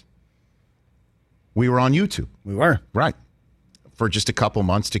audience, we were on YouTube. We were. Right. For just a couple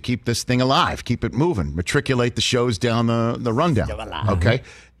months to keep this thing alive, keep it moving, matriculate the shows down the rundown. Okay?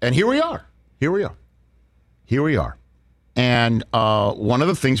 And here we are. And one of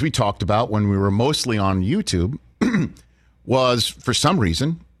the things we talked about when we were mostly on YouTube was, for some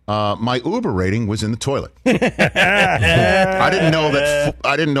reason, my Uber rating was in the toilet. I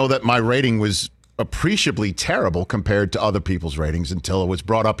didn't know that my rating was appreciably terrible compared to other people's ratings until it was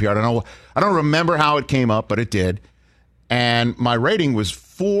brought up here. I don't remember how it came up, but it did. And my rating was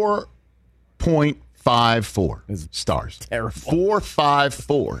 4.54 stars. Terrible.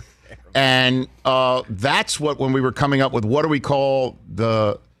 4.54. And that's when we were coming up with what do we call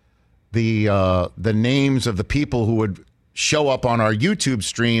the names of the people who would show up on our YouTube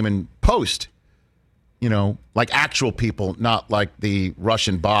stream and post, like actual people, not like the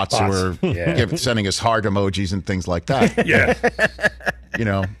Russian bots. Who are sending us heart emojis and things like that. Yeah.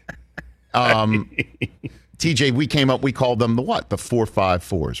 TJ, we called them the what? The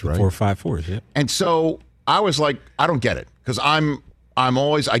 4.54s, right? 4.54s, yeah. And so I was like, I don't get it because I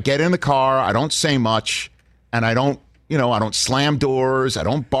get in the car, I don't say much, and I don't slam doors, I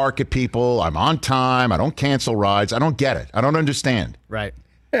don't bark at people, I'm on time, I don't cancel rides, I don't get it. I don't understand. Right.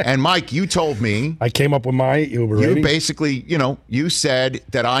 And Mike, you told me. I came up with my Uber rating. You basically, you said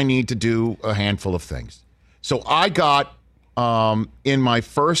that I need to do a handful of things. So I got in my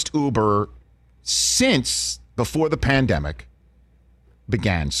first Uber since before the pandemic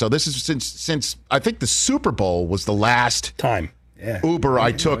began. So this is since I think the Super Bowl was the last time. Yeah. Uber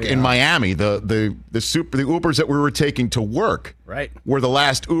I took in Miami, the Ubers that we were taking to work were the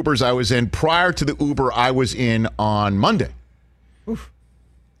last Ubers I was in prior to the Uber I was in on Monday. Oof.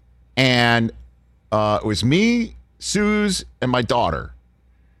 And it was me, Suze, and my daughter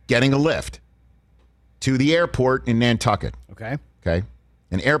getting a lift to the airport in Nantucket. Okay.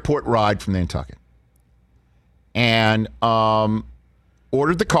 An airport ride from Nantucket. And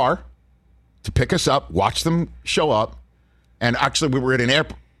ordered the car to pick us up, watch them show up. And actually, we were at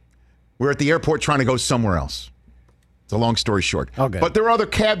the airport trying to go somewhere else. It's a long story short. Okay. But there were other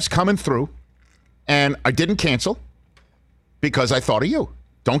cabs coming through, and I didn't cancel because I thought of you.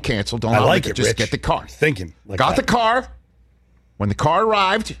 Don't cancel. Don't like it, just Rich. get the car. Thinking. Got the car. When the car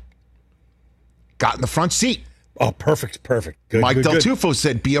arrived, got in the front seat. Oh, perfect. Good. Mike Del Tufo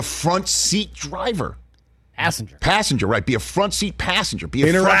said, be a front seat driver. Passenger, right. Be a front seat passenger. Be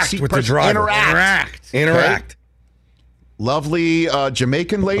a front seat with person. the driver. Interact. Okay? Lovely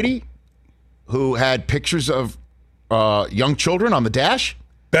Jamaican lady who had pictures of young children on the dash.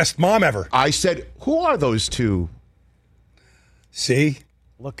 Best mom ever. I said, who are those two? See?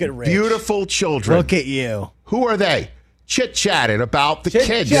 Look at Rich. Beautiful children. Look at you. Who are they? Chit-chatted about the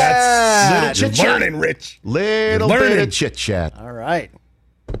kids. Little chit-chat. Learning, Rich. Little bit of chit-chat. All right.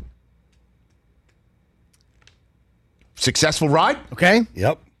 Successful ride? Okay.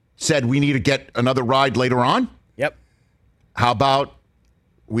 Yep. Said we need to get another ride later on. Yep. How about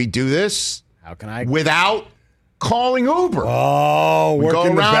we do this How can I? Without calling Uber. Oh, we working go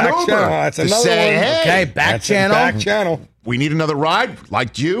the back around Uber channel. That's to another say, one. hey, Okay, back channel. Back channel. We need another ride.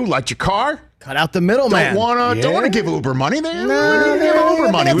 Like you, like your car. Cut out the middleman. Don't want to give Uber money. They don't want to give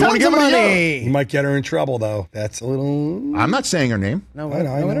Uber money. We want to give money. You might get her in trouble, though. That's a little. I'm not saying her name. No, I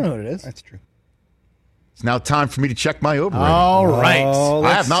don't know who it is. That's true. It's now time for me to check my Uber. All right.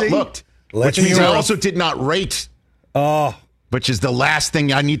 I have not looked. Which means I also did not rate. Which is the last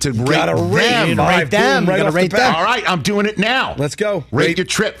thing I need to rate them. Rate them. Right off the bat. All right, I'm doing it now. Let's go. Rate your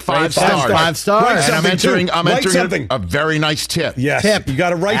trip 5 stars. 5 stars. And I'm entering a very nice tip. Yes. Tip. You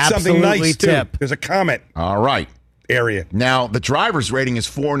got to write something nice, too. There's a comment. All right. Area. Now, the driver's rating is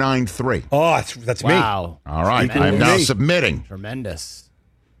 493. Oh, that's me. Wow. All right. I'm now submitting. Tremendous.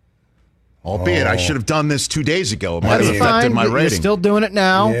 Albeit, I should have done this 2 days ago. It might have affected my rating. You're still doing it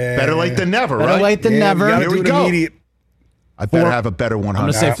now. Yeah. Better late than never, right? Better late than never. Here we go. I better have a better 100. I'm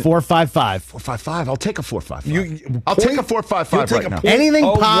going to say 455. 455. I'll take a 455. I'll take a 455 right now. Anything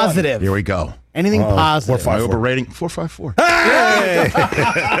positive. Here we go. Anything positive. My Uber rating 454. Hey!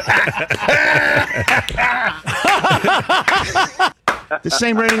 The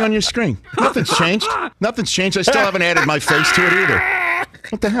same rating on your screen. Nothing's changed. Nothing's changed. I still haven't added my face to it either.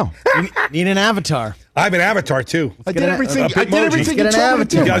 What the hell? You need an avatar. I have an avatar too. I did everything. I did everything. Get an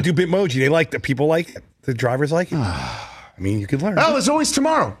avatar. You got to do Bitmoji. They like it. People like it. The drivers like it. I mean, you could learn. Oh, there's always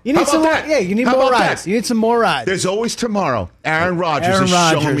tomorrow. You need some more. Yeah, you need more rides. That? You need some more rides. There's always tomorrow. Aaron Rodgers is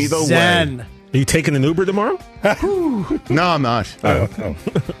showing me the Zen. way. Are you taking an Uber tomorrow? No, I'm not. Go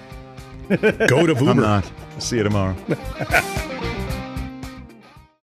to Uber. I'm not. See you tomorrow.